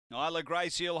Isla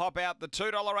Gracie will hop out, the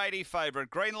 $2.80 favourite.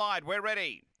 Green light, we're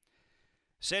ready.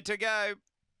 Set to go.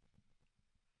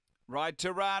 Right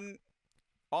to run.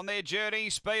 On their journey,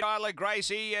 Speed Isla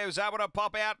Gracie was able to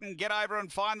pop out and get over and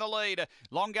find the lead.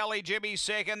 Long Gully Jimmy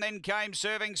second, then came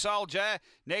Serving Soldier.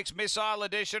 Next, Missile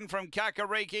Edition from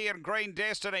Kakariki and Green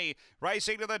Destiny.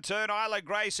 Racing to the turn, Isla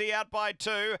Gracie out by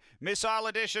 2. Missile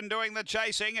Edition doing the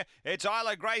chasing. It's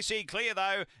Isla Gracie clear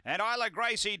though, and Isla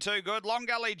Gracie too good. Long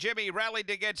Gully Jimmy rallied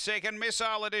to get second.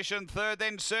 Missile Edition third,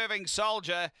 then Serving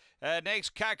Soldier.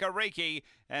 Next, Kakariki.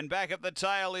 And back at the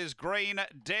tail is Green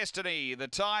Destiny. The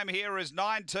time here is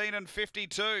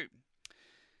 19:52.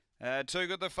 Too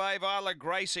good the fave, Isla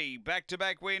Gracie.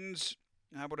 Back-to-back wins.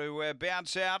 Able to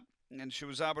bounce out. And she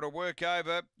was able to work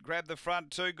over. Grab the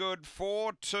front. Too good.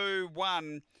 4, 2,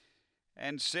 1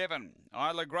 and 7.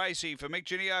 Isla Gracie for Mick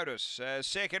Giniotis.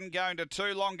 Second going to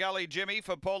 2, Long Gully Jimmy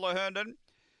for Paula Herndon.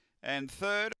 And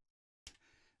third,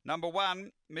 number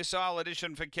 1, Missile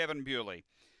Edition for Kevin Bewley.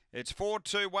 It's 4,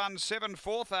 2, 1, 7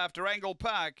 fourth after Angle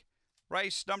Park,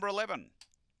 race number 11.